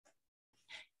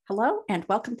Hello, and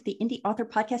welcome to the Indy Author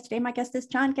Podcast. Today, my guest is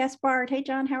John Gaspard. Hey,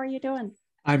 John, how are you doing?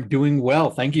 I'm doing well.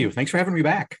 Thank you. Thanks for having me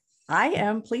back. I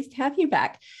am pleased to have you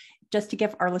back. Just to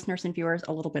give our listeners and viewers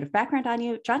a little bit of background on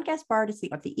you, John Gaspard is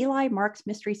of the Eli Marks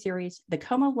Mystery Series, the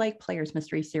Como Lake Players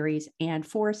Mystery Series, and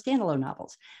 4 standalone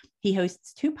novels. He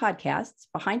hosts 2 podcasts,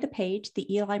 Behind the Page,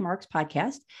 the Eli Marks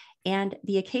Podcast, and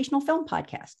the Occasional Film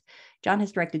Podcast. John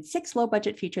has directed 6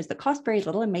 low-budget features that cost very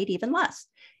little and made even less.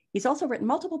 He's also written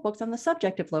multiple books on the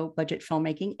subject of low-budget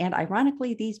filmmaking, and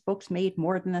ironically, these books made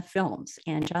more than the films.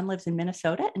 And John lives in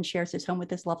Minnesota and shares his home with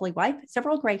his lovely wife,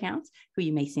 several greyhounds, who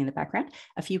you may see in the background,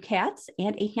 a few cats,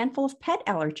 and a handful of pet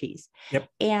allergies. Yep.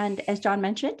 And as John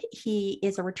mentioned, he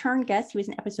is a return guest. He was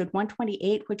in episode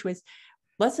 128, which was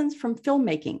Lessons from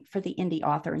Filmmaking for the Indy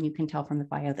Author. And you can tell from the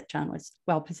bio that John was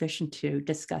well positioned to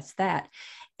discuss that.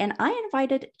 And I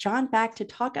invited John back to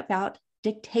talk about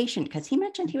dictation, because he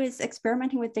mentioned he was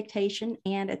experimenting with dictation,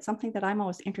 and it's something that I'm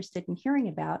always interested in hearing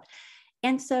about.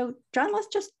 And so, John, let's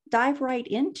just dive right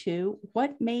into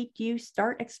what made you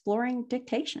start exploring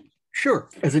dictation. Sure.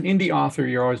 As an indie author,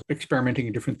 you're always experimenting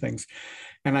in different things.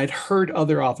 And I'd heard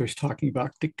other authors talking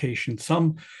about dictation,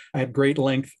 some at great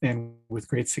length and with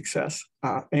great success,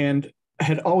 and I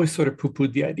had always sort of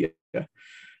poo-pooed the idea.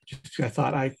 I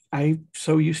thought I'm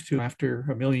so used to, after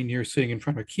a million years sitting in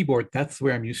front of a keyboard, that's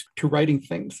where I'm used to writing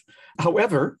things.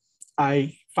 However,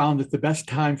 I found that the best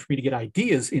time for me to get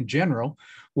ideas in general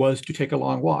was to take a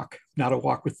long walk, not a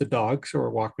walk with the dogs or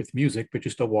a walk with music, but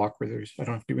just a walk where I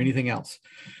don't have to do anything else.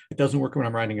 It doesn't work when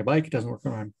I'm riding a bike. It doesn't work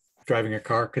when I'm driving a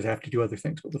car because I have to do other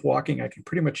things. But with walking, I can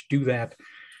pretty much do that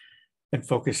and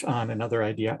focus on another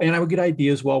idea. And I would get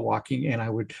ideas while walking, and I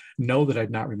would know that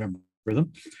I'd not remember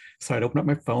them. So I'd open up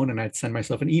my phone and I'd send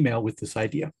myself an email with this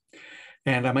idea.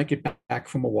 And I might get back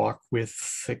from a walk with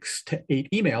 6 to 8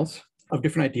 emails of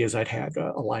different ideas I'd had,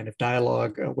 a line of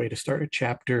dialogue, a way to start a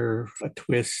chapter, a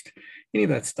twist, any of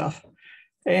that stuff.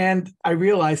 And I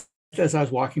realized as I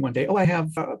was walking one day, I have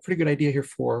a pretty good idea here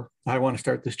for I want to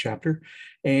start this chapter.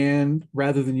 And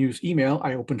rather than use email,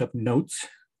 I opened up notes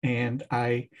and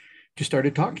I just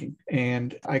started talking.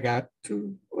 And I got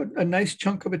a nice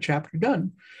chunk of a chapter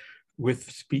done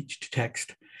with speech to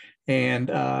text, and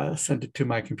sent it to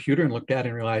my computer and looked at it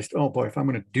and realized, oh boy, if I'm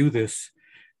going to do this,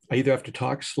 I either have to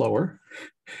talk slower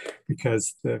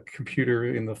because the computer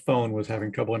in the phone was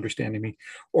having trouble understanding me,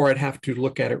 or I'd have to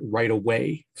look at it right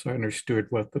away so I understood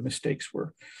what the mistakes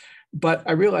were. But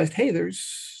I realized, hey,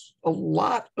 there's a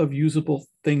lot of usable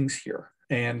things here,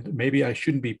 and maybe I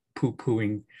shouldn't be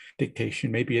poo-pooing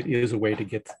dictation. Maybe it is a way to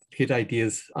get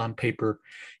ideas on paper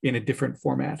in a different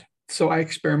format. So I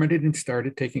experimented and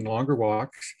started taking longer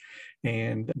walks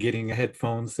and getting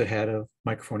headphones that had a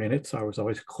microphone in it. So I was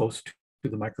always close to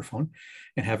the microphone,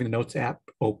 and having the Notes app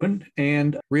open,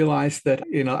 and realized that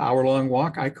in an hour-long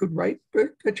walk, I could write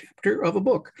a chapter of a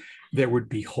book. There would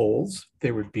be holes,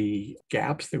 there would be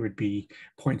gaps, there would be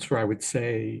points where I would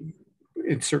say,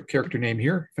 insert character name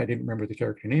here, if I didn't remember the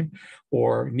character name,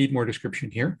 or need more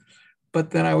description here.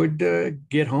 But then I would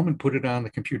get home and put it on the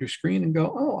computer screen and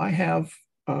go, oh, I have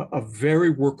a very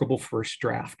workable first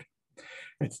draft.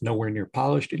 It's nowhere near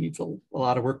polished. It needs a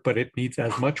lot of work, but it needs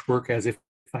as much work as if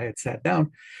I had sat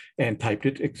down and typed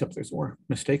it, except there's more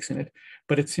mistakes in it.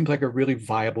 But it seems like a really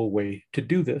viable way to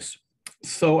do this.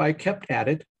 So I kept at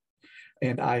it,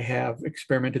 and I have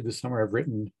experimented this summer. I've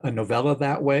written a novella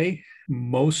that way,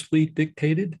 mostly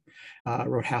dictated. I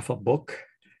wrote half a book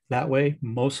that way,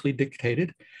 mostly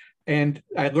dictated. And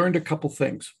I learned a couple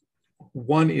things.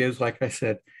 One is, like I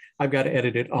said, I've got to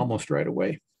edit it almost right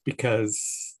away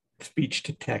because speech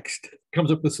to text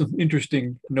comes up with some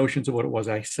interesting notions of what it was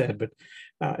I said, but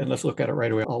unless I look at it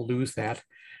right away, I'll lose that.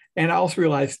 And I also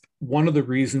realized one of the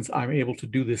reasons I'm able to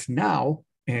do this now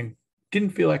and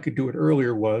didn't feel I could do it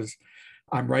earlier was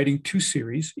I'm writing 2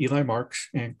 series, Eli Marks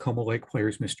and Como Lake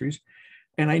Players Mysteries,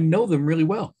 and I know them really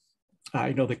well.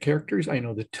 I know the characters, I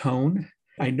know the tone,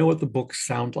 I know what the books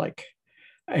sound like.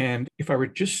 And if I were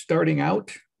just starting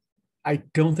out, I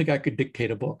don't think I could dictate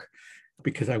a book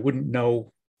because I wouldn't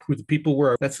know who the people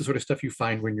were. That's the sort of stuff you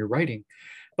find when you're writing.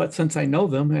 But since I know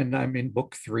them, and I'm in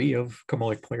book 3 of Como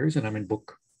Lake Players, and I'm in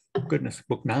book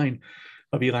 9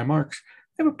 of Eli Marks,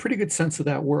 I have a pretty good sense of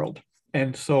that world.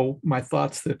 And so my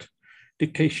thoughts that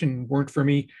dictation weren't for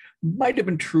me might have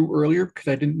been true earlier because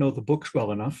I didn't know the books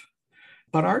well enough,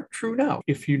 but aren't true now.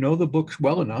 If you know the books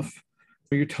well enough,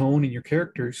 your tone and your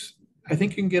characters, I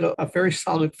think you can get a very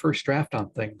solid first draft on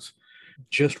things,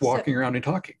 just walking around and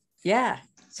talking. Yeah.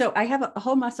 So I have a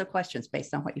whole mess of questions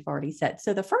based on what you've already said.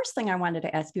 So the first thing I wanted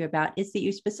to ask you about is that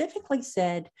you specifically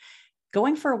said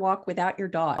going for a walk without your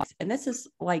dogs. And this is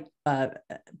like a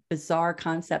bizarre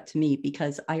concept to me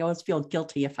because I always feel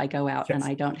guilty if I go out and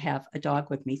I don't have a dog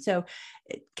with me. So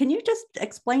can you just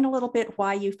explain a little bit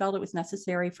why you felt it was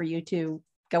necessary for you to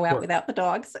go out without the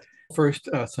dogs? First,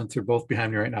 since they're both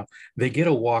behind me right now, they get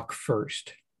a walk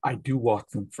first. I do walk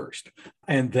them first,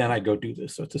 and then I go do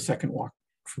this. So it's a second walk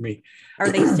for me.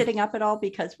 Are they sitting up at all?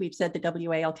 Because we've said the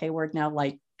WALK word now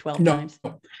like 12 times.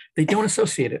 No, they don't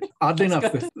associate it. Oddly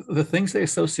enough, the things they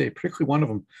associate, particularly one of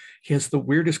them, he has the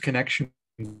weirdest connection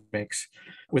he makes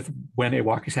with when a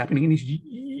walk is happening. And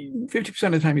he's 50%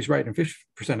 of the time he's right. And 50%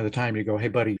 of the time you go, hey,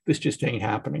 buddy, this just ain't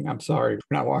happening. I'm sorry,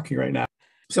 we're not walking right now.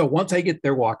 So once I get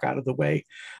their walk out of the way,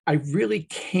 I really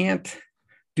can't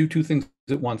do two things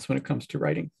at once when it comes to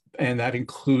writing. And that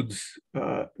includes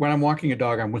when I'm walking a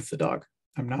dog, I'm with the dog.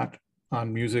 I'm not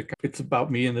on music. It's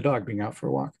about me and the dog being out for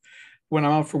a walk. When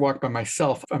I'm out for a walk by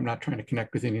myself, I'm not trying to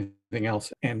connect with anything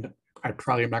else. And I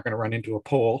probably am not going to run into a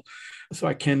pole. So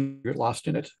I can get lost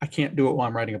in it. I can't do it while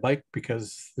I'm riding a bike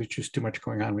because there's just too much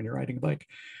going on when you're riding a bike.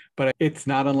 But it's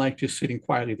not unlike just sitting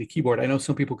quietly at the keyboard. I know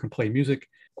some people can play music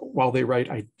while they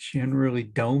write. I generally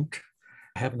don't.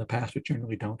 I have in the past, but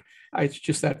generally don't. It's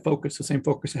just that focus. The same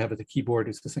focus I have at the keyboard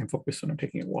is the same focus when I'm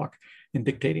taking a walk and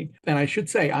dictating. And I should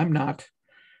say, I'm not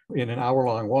in an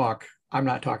hour-long walk. I'm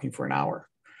not talking for an hour.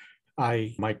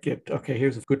 I might get, okay,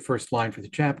 here's a good first line for the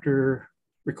chapter,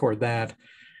 record that,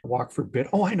 walk for a bit.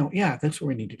 Oh, I know. Yeah, that's what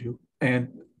we need to do.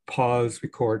 And pause,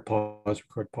 record, pause,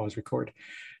 record, pause, record.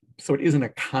 So it isn't a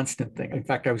constant thing. In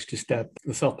fact, I was just at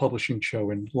the self-publishing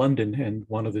show in London, and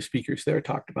one of the speakers there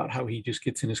talked about how he just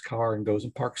gets in his car and goes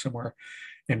and parks somewhere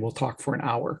and will talk for an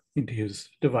hour into his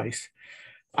device.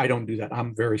 I don't do that.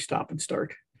 I'm very stop and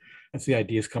start. As the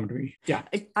ideas come to me. Yeah.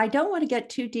 I don't want to get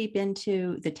too deep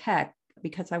into the tech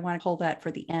because I want to hold that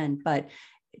for the end, but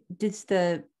does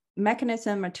the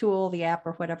mechanism, a tool, the app,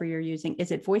 or whatever you're using,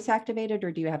 is it voice activated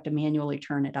or do you have to manually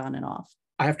turn it on and off?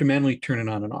 I have to manually turn it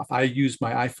on and off. I use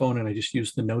my iPhone and I just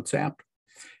use the Notes app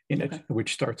in it,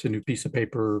 which starts a new piece of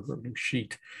paper or a new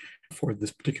sheet for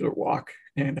this particular walk.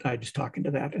 And I just talk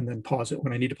into that and then pause it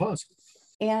when I need to pause.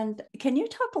 And can you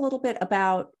talk a little bit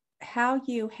about how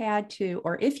you had to,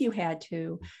 or if you had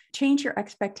to, change your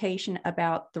expectation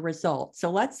about the result?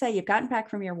 So let's say you've gotten back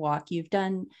from your walk, you've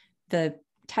done the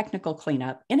technical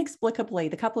cleanup. Inexplicably,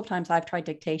 the couple of times I've tried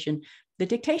dictation, the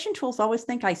dictation tools always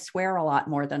think I swear a lot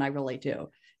more than I really do.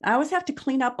 I always have to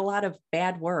clean up a lot of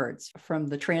bad words from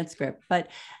the transcript. But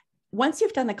once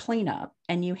you've done the cleanup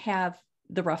and you have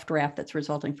the rough draft that's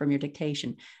resulting from your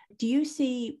dictation, do you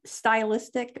see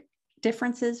stylistic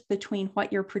differences between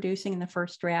what you're producing in the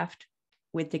first draft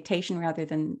with dictation rather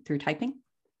than through typing?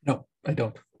 No, I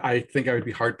don't. I think I would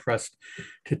be hard pressed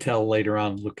to tell later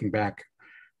on, looking back,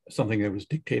 something that was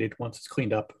dictated once it's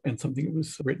cleaned up and something that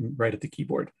was written right at the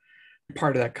keyboard.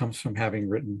 Part of that comes from having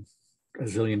written a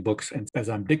zillion books. And as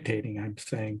I'm dictating, I'm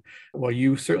saying, well,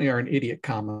 you certainly are an idiot,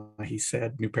 comma, he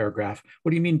said, new paragraph.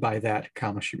 What do you mean by that,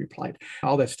 comma, she replied.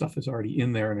 All that stuff is already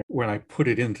in there. And when I put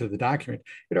it into the document,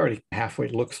 it already halfway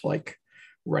looks like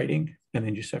writing, and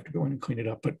then you just have to go in and clean it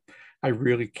up. But I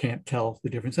really can't tell the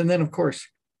difference. And then, of course,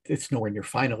 it's nowhere near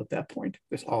final at that point.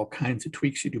 There's all kinds of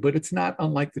tweaks you do, but it's not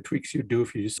unlike the tweaks you do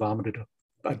if you just vomited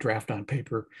a draft on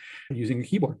paper using a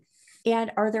keyboard.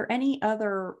 And are there any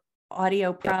other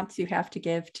audio prompts you have to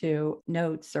give to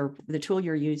Notes or the tool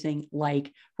you're using,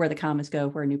 like where the commas go,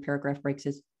 where a new paragraph breaks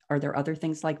is? Are there other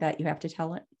things like that you have to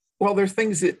tell it? Well, there's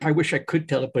things that I wish I could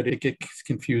tell it, but it gets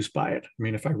confused by it. I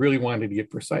mean, if I really wanted to get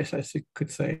precise, I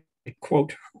could say,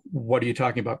 quote, what are you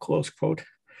talking about, close quote,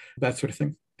 that sort of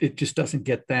thing. It just doesn't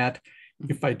get that.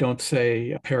 If I don't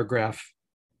say a paragraph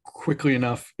quickly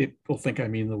enough, it will think I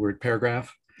mean the word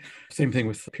paragraph. Same thing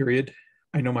with period.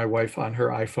 I know my wife on her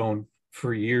iPhone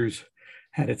for years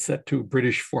had it set to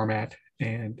British format.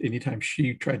 And anytime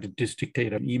she tried to just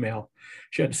dictate an email,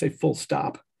 she had to say full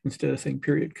stop instead of saying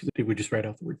period, because it would just write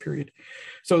out the word period.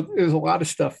 So there's a lot of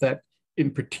stuff that,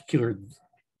 in particular,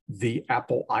 the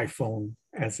Apple iPhone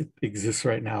as it exists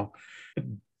right now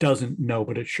doesn't know,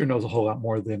 but it sure knows a whole lot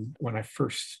more than when I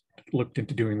first looked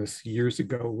into doing this years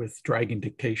ago with Dragon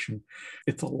dictation.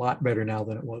 It's a lot better now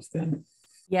than it was then.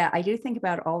 Yeah, I do think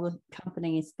about all the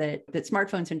companies that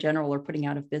smartphones in general are putting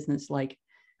out of business. Like,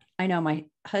 I know my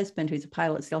husband, who's a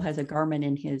pilot, still has a Garmin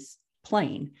in his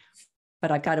plane, but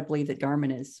I've got to believe that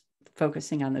Garmin is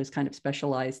focusing on those kind of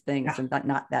specialized things, and that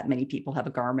not that many people have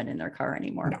a Garmin in their car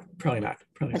anymore. No, probably not.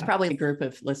 There's probably a group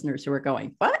of listeners who are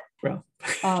going, what? Well,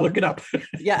 look it up.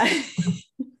 Yeah.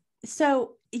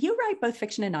 So you write both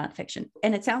fiction and nonfiction,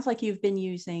 and it sounds like you've been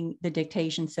using the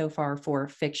dictation so far for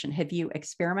fiction. Have you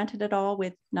experimented at all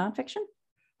with nonfiction?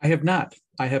 I have not.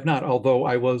 I have not, although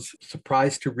I was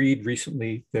surprised to read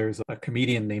recently. There's a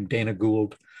comedian named Dana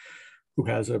Gould who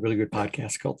has a really good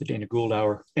podcast called The Dana Gould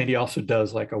Hour. And he also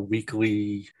does like a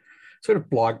weekly sort of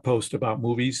blog post about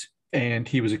movies. And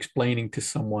he was explaining to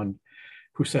someone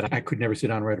who said, I could never sit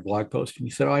down and write a blog post. And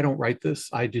he said, oh, I don't write this.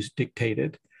 I just dictate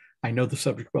it. I know the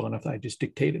subject well enough that I just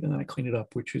dictate it and then I clean it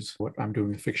up, which is what I'm doing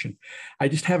with fiction. I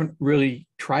just haven't really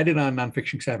tried it on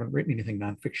nonfiction because I haven't written anything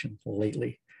nonfiction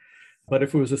lately. But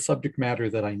if it was a subject matter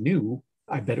that I knew,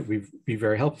 I bet it would be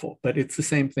very helpful. But it's the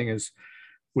same thing as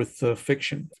with the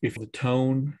fiction. If the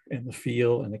tone and the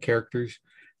feel and the characters,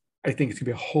 I think it's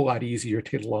going to be a whole lot easier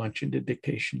to launch into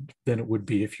dictation than it would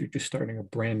be if you're just starting a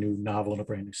brand new novel and a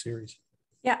brand new series.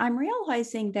 Yeah, I'm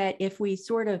realizing that if we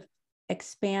sort of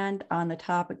expand on the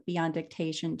topic beyond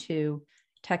dictation to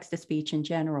text-to-speech in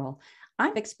general,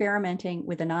 I'm experimenting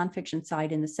with the nonfiction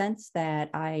side in the sense that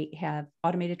I have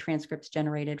automated transcripts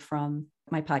generated from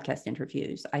my podcast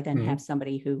interviews. I then have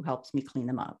somebody who helps me clean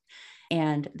them up.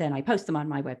 And then I post them on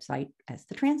my website as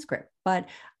the transcript. But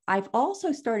I've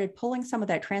also started pulling some of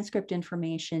that transcript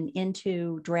information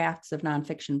into drafts of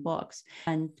nonfiction books.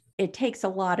 And it takes a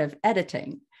lot of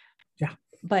editing. Yeah.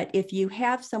 But if you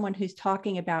have someone who's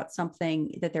talking about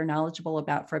something that they're knowledgeable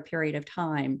about for a period of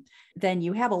time, then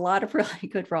you have a lot of really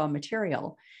good raw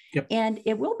material. Yep. And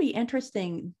it will be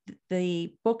interesting.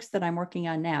 The books that I'm working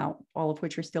on now, all of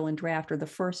which are still in draft, are the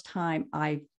first time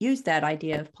I've used that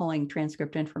idea of pulling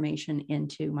transcript information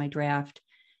into my draft.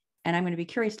 And I'm going to be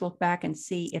curious to look back and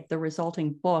see if the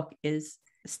resulting book is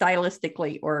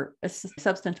stylistically or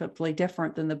substantively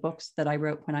different than the books that I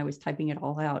wrote when I was typing it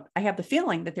all out. I have the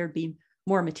feeling that there'd be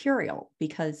more material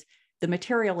because the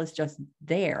material is just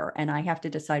there and I have to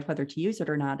decide whether to use it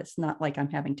or not. It's not like I'm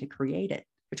having to create it,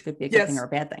 which could be a good thing or a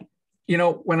bad thing. You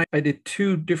know, when I did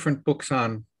 2 different books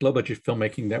on low budget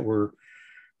filmmaking that were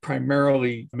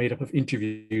primarily made up of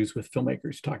interviews with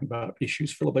filmmakers talking about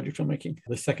issues for low budget filmmaking,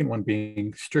 the second one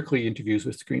being strictly interviews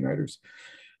with screenwriters.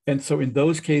 And so in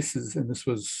those cases, and this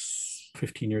was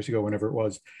 15 years ago, whenever it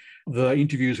was, the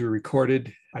interviews were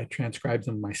recorded. I transcribed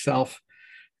them myself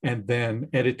and then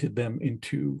edited them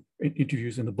into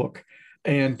interviews in the book.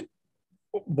 And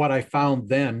what I found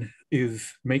then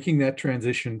is making that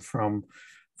transition from,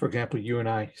 for example, you and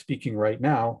I speaking right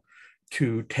now,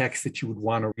 to text that you would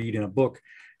want to read in a book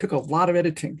took a lot of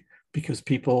editing because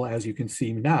people, as you can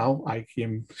see now, I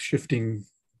am shifting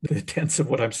the tense of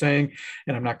what I'm saying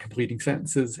and I'm not completing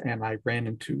sentences. And I ran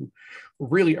into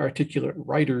really articulate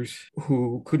writers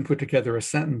who couldn't put together a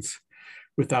sentence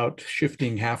without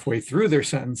shifting halfway through their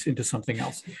sentence into something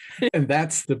else. And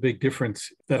that's the big difference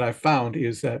that I found,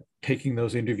 is that taking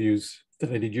those interviews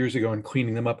that I did years ago and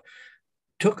cleaning them up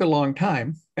took a long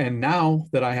time. And now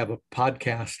that I have a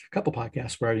podcast, a couple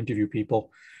podcasts where I interview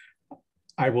people,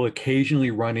 I will occasionally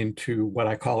run into what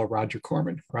I call a Roger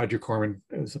Corman. Roger Corman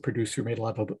is a producer who made a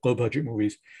lot of low budget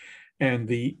movies. And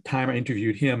the time I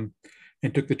interviewed him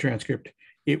and took the transcript,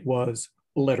 it was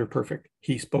letter perfect.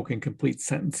 He spoke in complete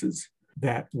sentences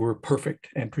that were perfect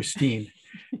and pristine.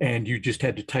 And you just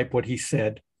had to type what he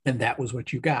said, and that was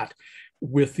what you got.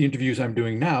 With the interviews I'm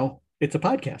doing now, it's a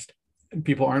podcast. And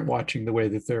people aren't watching the way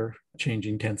that they're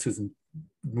changing tenses and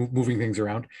moving things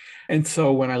around. And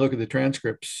so when I look at the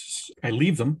transcripts, I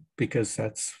leave them because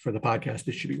that's for the podcast.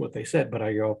 It should be what they said. But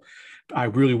I go, I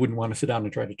really wouldn't want to sit down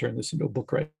and try to turn this into a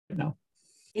book right now.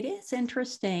 It is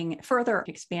interesting, further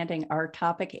expanding our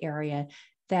topic area,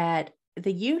 that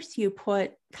the use you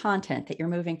put content that you're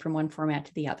moving from one format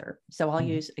to the other. So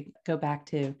I'll go back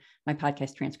to my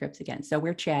podcast transcripts again. So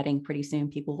we're chatting pretty soon.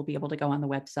 People will be able to go on the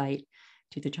website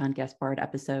to the John Gaspard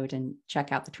episode and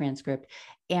check out the transcript.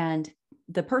 And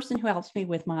the person who helps me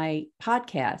with my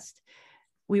podcast,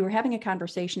 we were having a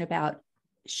conversation about,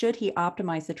 should he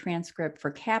optimize the transcript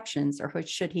for captions or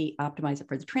should he optimize it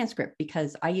for the transcript?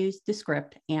 Because I use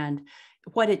Descript and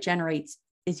what it generates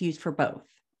is used for both.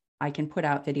 I can put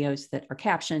out videos that are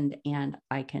captioned and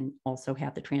I can also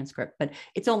have the transcript, but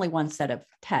it's only one set of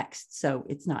text. So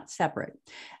it's not separate.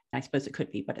 I suppose it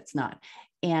could be, but it's not.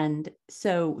 And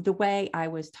so the way I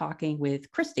was talking with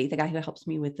Christy, the guy who helps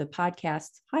me with the podcast,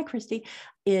 hi, Christy,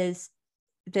 is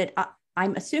that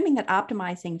I'm assuming that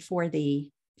optimizing for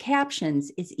the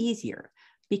captions is easier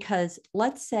because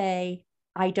let's say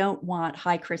I don't want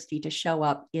hi, Christy to show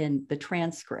up in the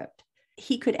transcript.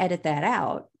 He could edit that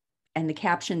out and the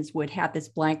captions would have this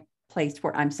blank place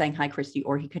where I'm saying hi, Christy,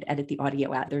 or he could edit the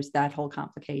audio out. There's that whole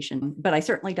complication, but I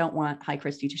certainly don't want hi,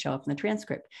 Christy to show up in the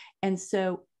transcript. And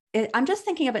so I'm just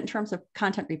thinking of it in terms of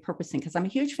content repurposing, because I'm a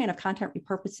huge fan of content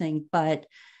repurposing, but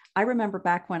I remember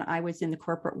back when I was in the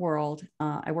corporate world,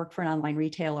 I worked for an online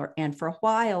retailer, and for a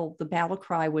while, the battle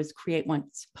cry was create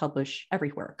once, publish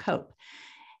everywhere, COPE.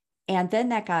 And then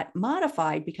that got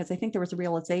modified because I think there was a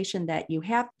realization that you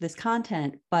have this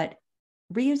content, but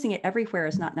reusing it everywhere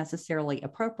is not necessarily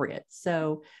appropriate.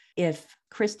 So if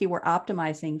Christy were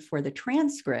optimizing for the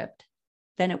transcript,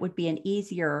 then it would be an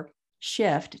easier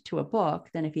shift to a book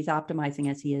than if he's optimizing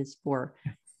as he is for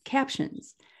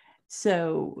captions.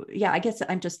 So yeah, I guess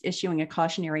I'm just issuing a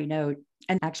cautionary note.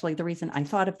 And actually, the reason I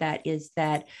thought of that is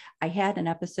that I had an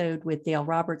episode with Dale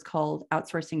Roberts called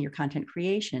Outsourcing Your Content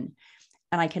Creation.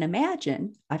 And I can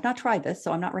imagine, I've not tried this,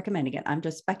 so I'm not recommending it. I'm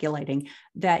just speculating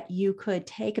that you could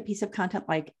take a piece of content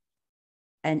like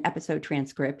an episode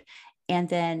transcript and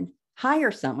then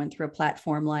hire someone through a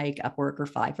platform like Upwork or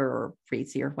Fiverr or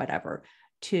Freezy or whatever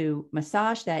to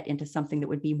massage that into something that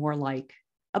would be more like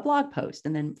a blog post,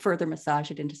 and then further massage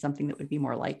it into something that would be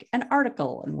more like an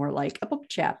article and more like a book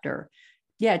chapter.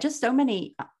 Yeah, just so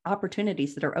many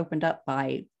opportunities that are opened up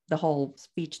by the whole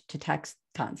speech to text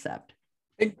concept.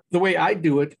 The way I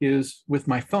do it is with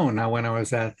my phone. Now, when I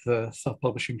was at the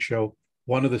self-publishing show,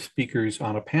 one of the speakers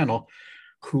on a panel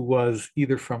who was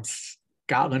either from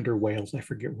Scotland or Wales, I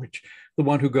forget which, the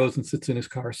one who goes and sits in his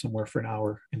car somewhere for an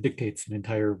hour and dictates an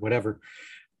entire whatever,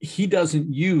 he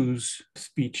doesn't use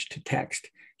speech to text.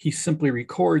 He simply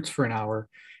records for an hour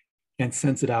and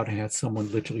sends it out and has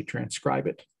someone literally transcribe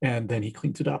it. And then he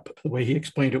cleans it up. The way he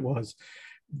explained it was,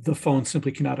 the phone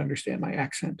simply cannot understand my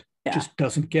accent. Yeah. Just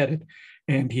doesn't get it.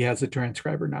 And he has a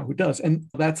transcriber now who does. And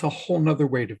that's a whole nother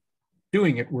way to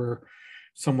doing it, where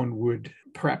someone would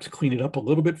perhaps clean it up a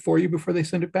little bit for you before they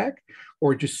send it back,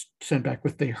 or just send back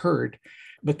what they heard.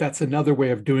 But that's another way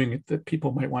of doing it that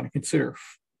people might want to consider.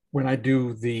 When I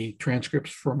do the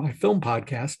transcripts for my film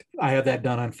podcast, I have that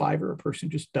done on Fiverr. A person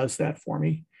just does that for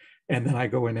me. And then I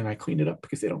go in and I clean it up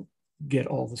because they don't get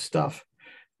all the stuff.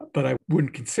 But I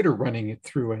wouldn't consider running it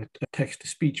through a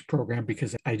text-to-speech program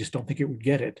because I just don't think it would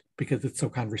get it because it's so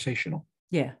conversational.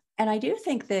 Yeah. And I do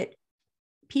think that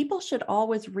people should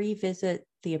always revisit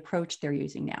the approach they're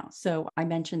using now. So I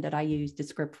mentioned that I used a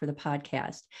script for the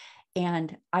podcast,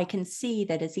 and I can see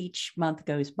that as each month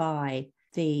goes by,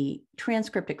 the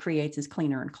transcript it creates is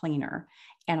cleaner and cleaner.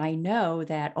 And I know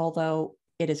that although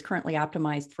it is currently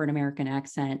optimized for an American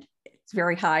accent, it's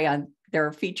very high on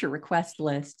their feature request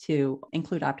list to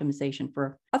include optimization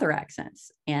for other accents.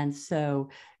 And so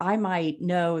I might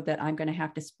know that I'm going to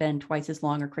have to spend twice as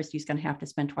long, or Christy's going to have to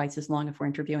spend twice as long if we're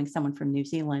interviewing someone from New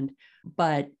Zealand.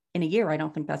 But in a year, I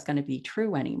don't think that's going to be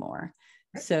true anymore.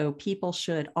 So people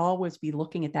should always be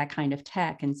looking at that kind of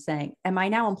tech and saying, am I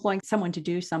now employing someone to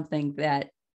do something that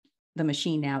the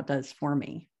machine now does for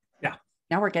me? Yeah.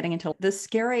 Now we're getting into this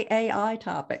scary AI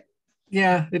topic.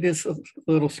 Yeah, it is a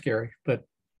little scary, but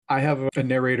I have a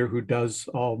narrator who does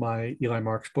all my Eli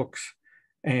Marks books,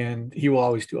 and he will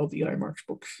always do all the Eli Marks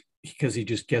books because he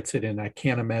just gets it. And I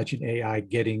can't imagine AI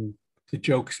getting the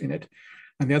jokes in it.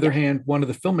 On the other hand, one of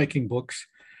the filmmaking books,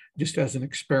 just as an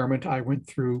experiment, I went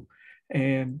through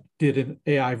and did an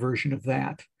AI version of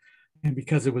that. And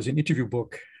because it was an interview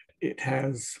book, it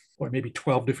has maybe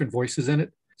 12 different voices in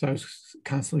it. So I was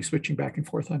constantly switching back and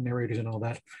forth on narrators and all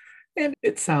that. And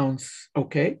it sounds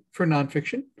okay for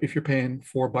nonfiction. If you're paying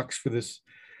 $4 for this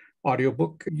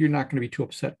audiobook, you're not going to be too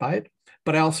upset by it.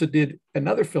 But I also did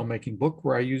another filmmaking book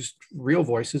where I used real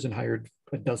voices and hired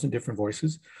a dozen different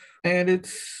voices. And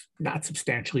it's not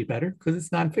substantially better because it's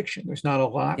nonfiction. There's not a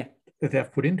lot that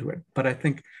they've put into it. But I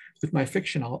think with my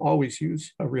fiction, I'll always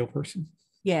use a real person.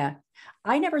 Yeah.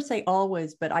 I never say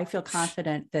always, but I feel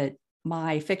confident that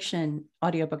my fiction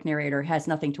audiobook narrator has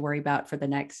nothing to worry about for the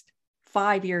next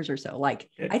 5 years or so. Like,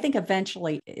 I think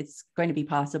eventually it's going to be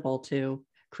possible to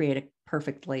create a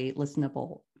perfectly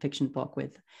listenable fiction book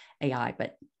with AI,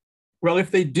 but well,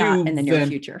 if they do, not in the near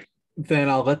future, then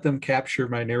I'll let them capture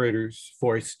my narrator's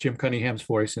voice, Jim Cunningham's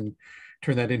voice, and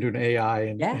turn that into an AI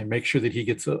and make sure that he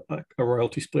gets a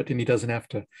royalty split, and he doesn't have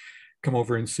to come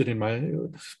over and sit in my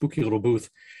spooky little booth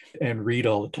and read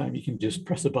all the time. You can just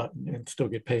press a button and still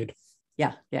get paid.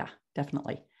 Yeah,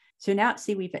 definitely. So now,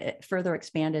 see, we've further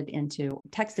expanded into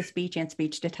text-to-speech and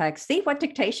speech-to-text. See what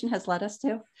dictation has led us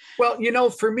to? Well,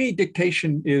 for me,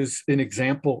 dictation is an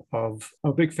example of,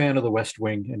 I'm a big fan of The West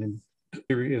Wing. And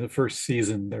in the first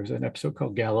season, there's an episode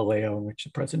called Galileo in which the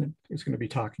president is going to be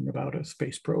talking about a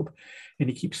space probe. And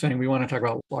he keeps saying, we want to talk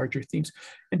about larger themes.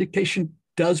 And dictation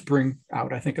does bring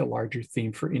out, I think, a larger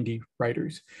theme for indie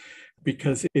writers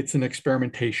because it's an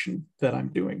experimentation that I'm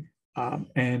doing.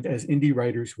 And as indie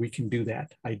writers, we can do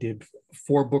that. I did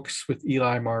 4 books with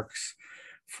Eli Marks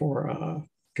for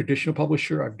traditional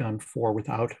publisher. I've done 4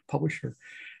 without publisher.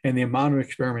 And the amount of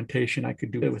experimentation I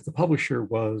could do with the publisher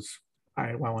was,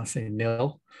 I want to say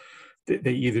nil.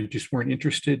 They either just weren't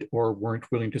interested or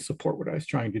weren't willing to support what I was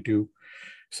trying to do.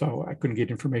 So I couldn't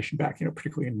get information back,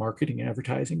 particularly in marketing and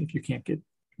advertising. If you can't get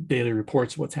daily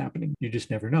reports of what's happening, you just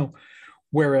never know.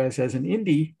 Whereas as an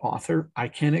indie author, I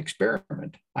can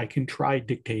experiment. I can try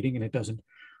dictating, and it doesn't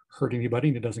hurt anybody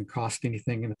and it doesn't cost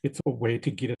anything. And it's a way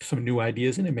to get some new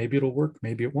ideas in it. Maybe it'll work,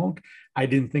 maybe it won't. I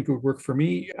didn't think it would work for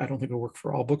me. I don't think it'll work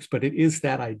for all books, but it is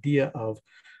that idea of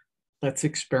let's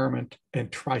experiment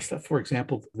and try stuff. For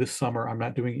example, this summer, I'm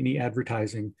not doing any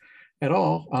advertising at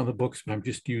all on the books, but I'm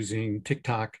just using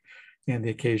TikTok and the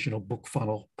occasional book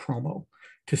funnel promo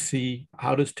to see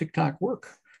how does TikTok work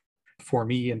for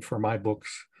me and for my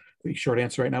books. The short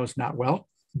answer right now is not well,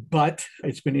 but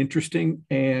it's been interesting,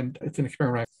 and it's an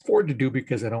experiment I afford to do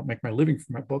because I don't make my living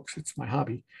from my books. It's my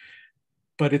hobby.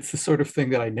 But it's the sort of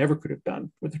thing that I never could have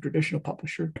done with a traditional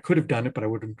publisher. I could have done it, but I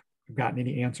wouldn't have gotten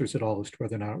any answers at all as to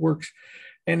whether or not it works.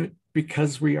 And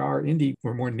because we are indie,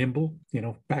 we're more nimble.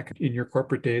 Back in your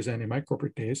corporate days and in my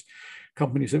corporate days,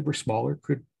 companies that were smaller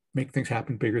could make things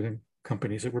happen bigger than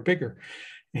companies that were bigger.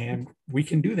 And we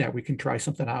can do that. We can try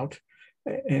something out.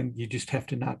 And you just have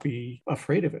to not be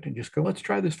afraid of it and just go, let's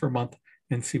try this for a month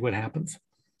and see what happens.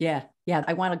 Yeah.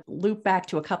 I want to loop back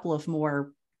to a couple of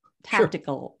more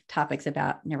tactical topics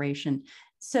about narration.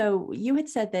 So you had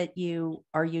said that you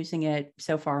are using it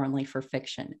so far only for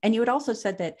fiction. And you had also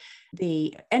said that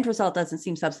the end result doesn't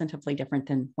seem substantively different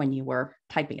than when you were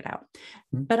typing it out.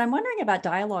 Mm-hmm. But I'm wondering about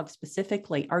dialogue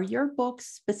specifically. Are your books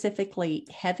specifically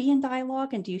heavy in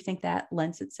dialogue? And do you think that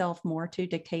lends itself more to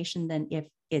dictation than if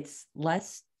it's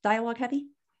less dialogue heavy?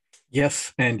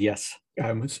 Yes, and yes.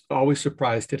 I was always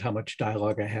surprised at how much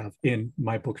dialogue I have in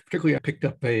my books. Particularly, I picked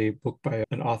up a book by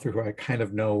an author who I kind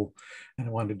of know, and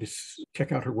I wanted to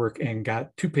check out her work, and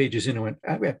got 2 pages in and went,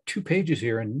 I have 2 pages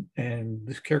here, and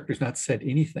this character's not said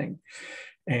anything.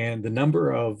 And the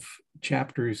number of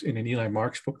chapters in an Eli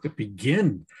Marks book that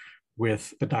begin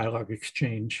with a dialogue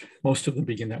exchange, most of them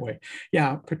begin that way.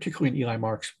 Yeah, particularly in Eli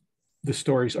Marks, the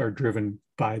stories are driven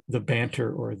by the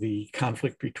banter or the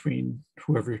conflict between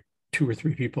whoever 2 or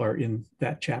 3 people are in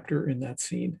that chapter, in that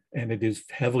scene. And it is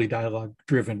heavily dialogue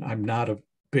driven. I'm not a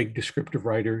big descriptive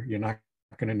writer. You're not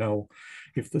going to know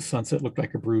if the sunset looked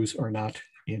like a bruise or not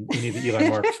in any of the Eli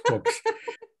Marks books,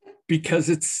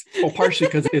 because partially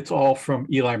because it's all from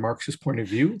Eli Marks's point of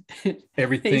view.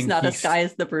 Everything. He's not a sky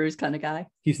is the bruise kind of guy.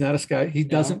 He's not a sky. He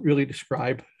doesn't really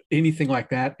describe anything like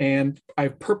that. And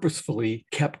I've purposefully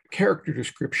kept character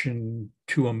description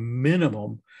to a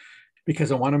minimum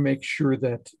because I want to make sure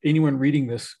that anyone reading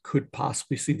this could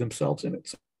possibly see themselves in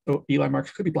it. So Eli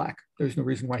Marks could be Black. There's no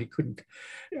reason why he couldn't.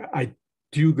 I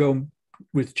do go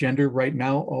with gender right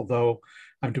now, although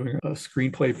I'm doing a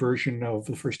screenplay version of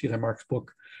the first Eli Marks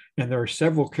book. And there are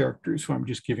several characters who I'm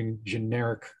just giving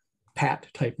generic Pat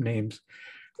type names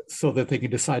so that they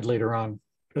can decide later on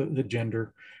the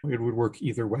gender. It would work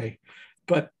either way.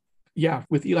 But yeah,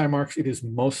 with Eli Marks, it is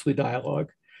mostly dialogue.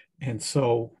 And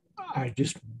so I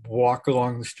just walk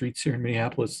along the streets here in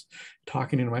Minneapolis,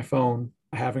 talking into my phone,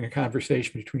 having a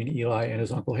conversation between Eli and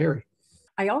his Uncle Harry.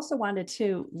 I also wanted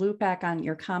to loop back on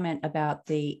your comment about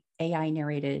the AI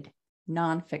narrated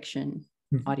nonfiction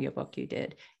audiobook you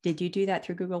did. Did you do that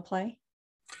through Google Play?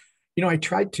 I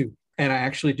tried to. And I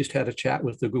actually just had a chat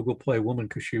with the Google Play woman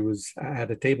because she was at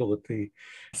a table at the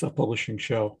self-publishing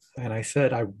show. And I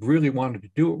said, I really wanted to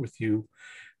do it with you,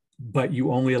 but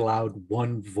you only allowed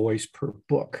 1 voice per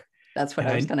book. That's what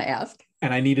I was going to ask.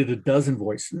 And I needed a dozen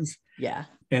voices. Yeah.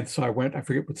 And so I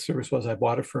forget what the service was. I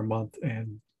bought it for a month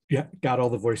and got all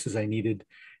the voices I needed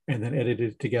and then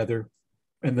edited it together.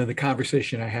 And then the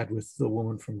conversation I had with the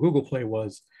woman from Google Play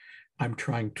was, I'm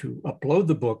trying to upload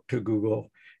the book to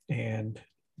Google, and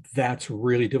that's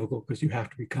really difficult because you have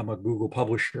to become a Google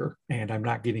publisher, and I'm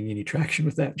not getting any traction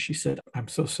with that. And she said, I'm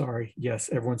so sorry. Yes,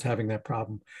 everyone's having that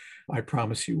problem. I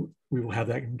promise you, we will have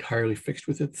that entirely fixed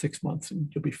within 6 months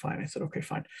and you'll be fine. I said, okay,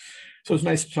 fine. So it's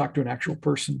nice to talk to an actual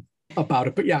person about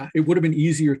it. But yeah, it would have been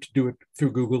easier to do it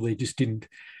through Google. They just didn't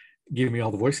give me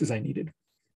all the voices I needed.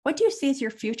 What do you see as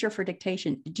your future for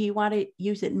dictation? Do you want to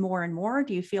use it more and more?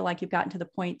 Do you feel like you've gotten to the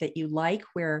point that you like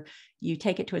where you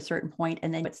take it to a certain point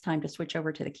and then it's time to switch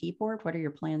over to the keyboard? What are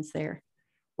your plans there?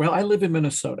 Well, I live in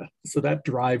Minnesota, so that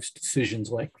drives decisions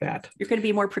like that. You're going to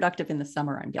be more productive in the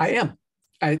summer, I'm guessing. I am.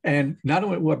 And not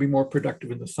only will I be more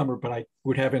productive in the summer, but I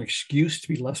would have an excuse to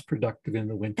be less productive in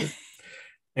the winter.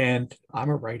 And I'm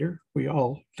a writer. We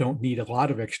all don't need a lot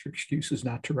of extra excuses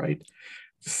not to write.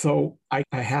 So I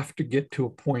have to get to a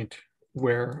point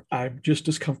where I'm just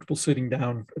as comfortable sitting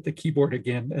down at the keyboard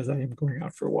again as I am going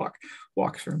out for a walk.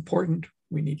 Walks are important.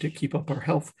 We need to keep up our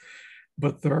health.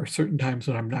 But there are certain times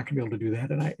when I'm not going to be able to do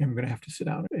that, and I am going to have to sit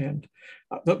down. And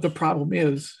the problem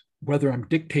is, whether I'm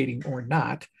dictating or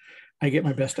not, I get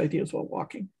my best ideas while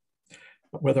walking.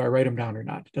 Whether I write them down or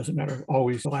not, it doesn't matter.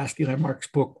 Always, the last Eli Marks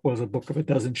book was a book of a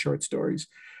dozen short stories,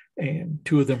 and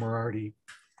 2 of them were already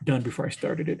done before I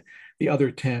started it. The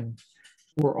other 10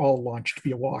 were all launched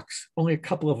via walks. Only a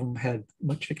couple of them had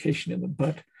much dictation in them,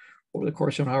 but over the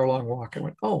course of an hour-long walk, I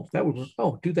went, oh, that would work.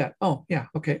 Oh, do that. Oh, yeah,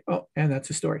 okay. Oh, and that's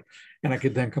a story. And I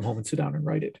could then come home and sit down and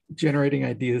write it. Generating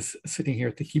ideas sitting here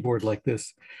at the keyboard like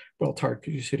this, well, it's hard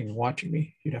because you're sitting and watching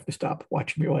me. You'd have to stop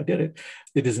watching me while I did it.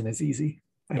 It isn't as easy.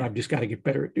 And I've just got to get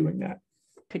better at doing that.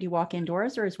 Could you walk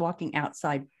indoors, or is walking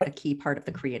outside a key part of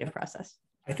the creative process?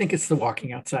 I think it's the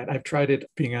walking outside. I've tried it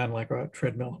being on like a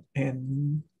treadmill,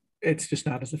 and it's just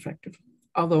not as effective.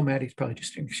 Although Maddie's probably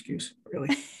just an excuse,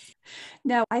 really.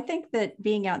 No, I think that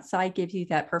being outside gives you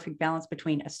that perfect balance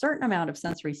between a certain amount of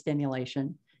sensory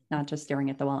stimulation, not just staring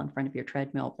at the wall in front of your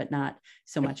treadmill, but not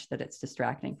so much that it's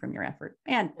distracting from your effort.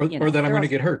 And or that I'm going to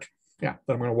get hurt. Yeah,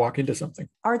 that I'm going to walk into something.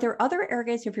 Are there other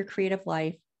areas of your creative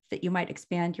life that you might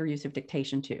expand your use of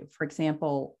dictation to? For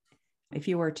example, if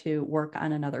you were to work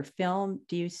on another film,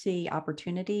 do you see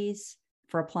opportunities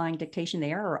for applying dictation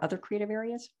there or other creative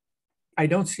areas? I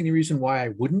don't see any reason why I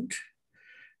wouldn't.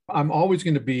 I'm always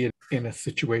going to be in a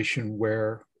situation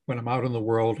where when I'm out in the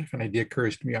world, if an idea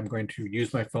occurs to me, I'm going to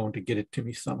use my phone to get it to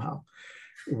me somehow.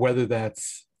 Whether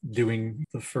that's doing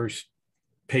the first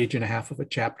page and a half of a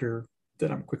chapter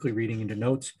that I'm quickly reading into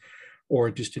notes, or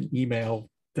just an email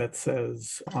that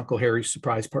says Uncle Harry's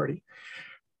surprise party.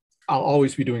 I'll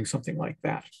always be doing something like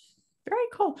that. Very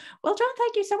cool. Well, John,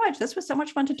 thank you so much. This was so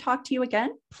much fun to talk to you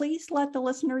again. Please let the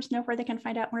listeners know where they can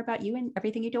find out more about you and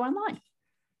everything you do online.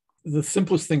 The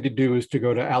simplest thing to do is to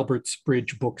go to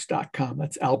albertsbridgebooks.com.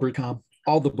 That's Albert.com.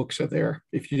 All the books are there.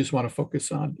 If you just want to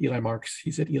focus on Eli Marks,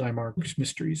 he's at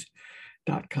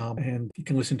elimarksmysteries.com. And you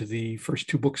can listen to the first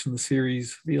 2 books in the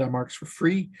series, Eli Marks, for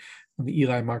free on the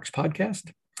Eli Marks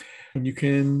Podcast. And you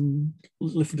can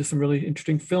listen to some really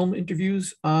interesting film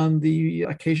interviews on the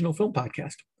Occasional Film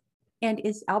Podcast. And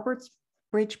is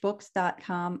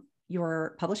albertsbridgebooks.com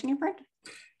your publishing imprint?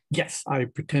 Yes, I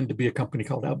pretend to be a company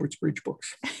called Alberts Bridge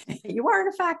Books. You are,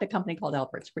 in fact, a company called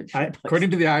Alberts Bridge Books.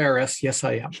 According to the IRS, yes,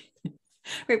 I am.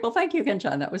 Great. Well, thank you again,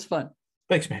 John. That was fun.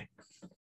 Thanks, Maddie.